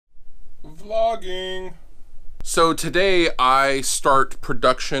Vlogging. So today I start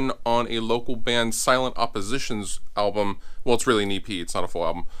production on a local band Silent Opposition's album. Well, it's really an EP, it's not a full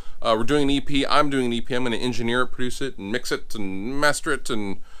album. We're doing an EP, I'm doing an EP, I'm going to engineer it, produce it, and mix it, and master it,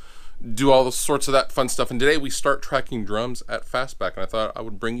 and do all sorts of that fun stuff. And today we start tracking drums at Fastback, and I thought I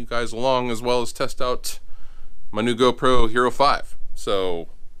would bring you guys along as well as test out my new GoPro Hero 5. So,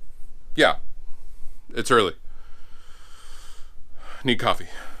 yeah, it's early. Need coffee.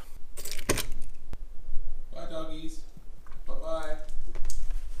 Bye, doggies. Bye-bye.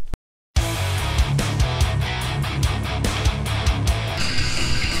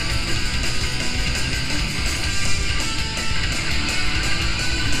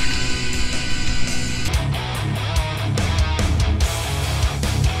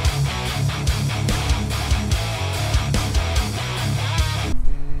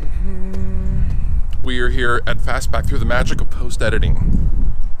 We are here at Fastback through the magic of post-editing.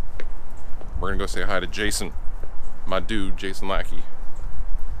 We're gonna go say hi to Jason, my dude, Jason Lackey.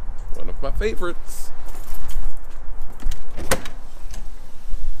 One of my favorites. Hello.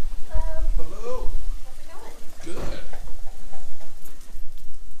 Hello. How's it going? Good.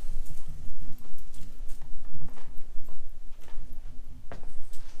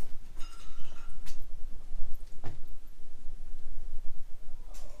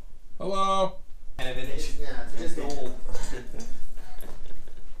 Hello. Kind of an issue. Yeah, it's just old.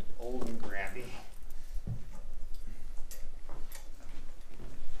 Old and grabby.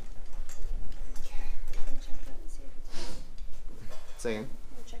 Saying?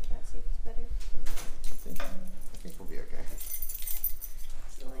 Check it out, see if it's better. I think we'll be okay.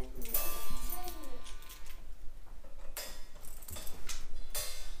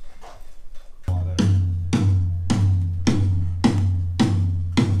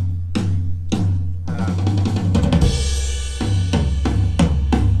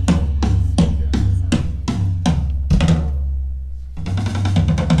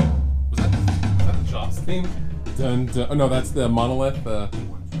 Was that the Jaws theme? Dun, dun. Oh no, that's the Monolith.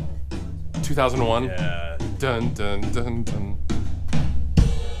 2001. Yeah. Dun dun dun dun.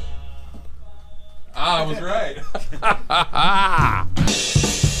 Ah, I was right. I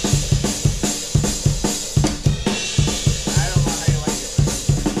don't know how you like it.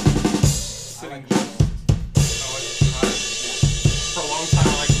 Sitting for a long time, I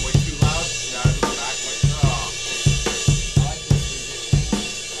liked it way too loud. Yeah, I just went back like, oh. I like this positioning.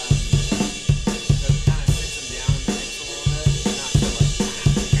 That kind of sits them down in the mix a little bit. Not so like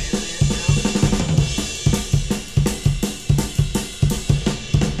transient, you know?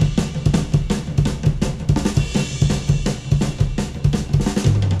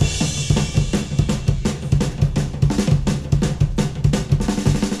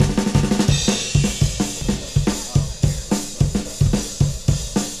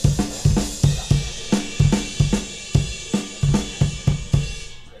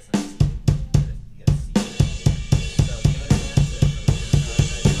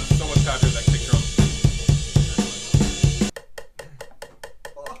 So much happier with that kick drum.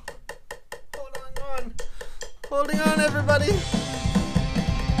 Holding on, everybody.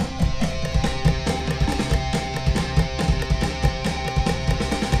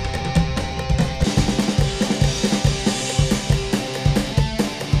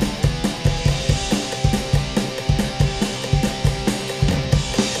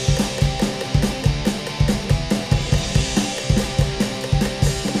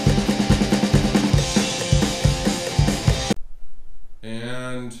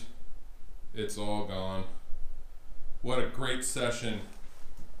 And it's all gone. What a great session,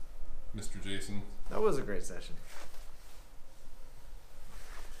 Mr. Jason. That was a great session.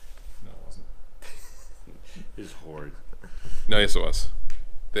 No, it wasn't. It's horrid. No, yes, it was.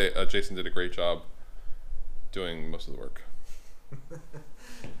 Jason did a great job doing most of the work.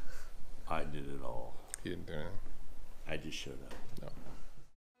 I did it all. He didn't do anything. I just showed up. No.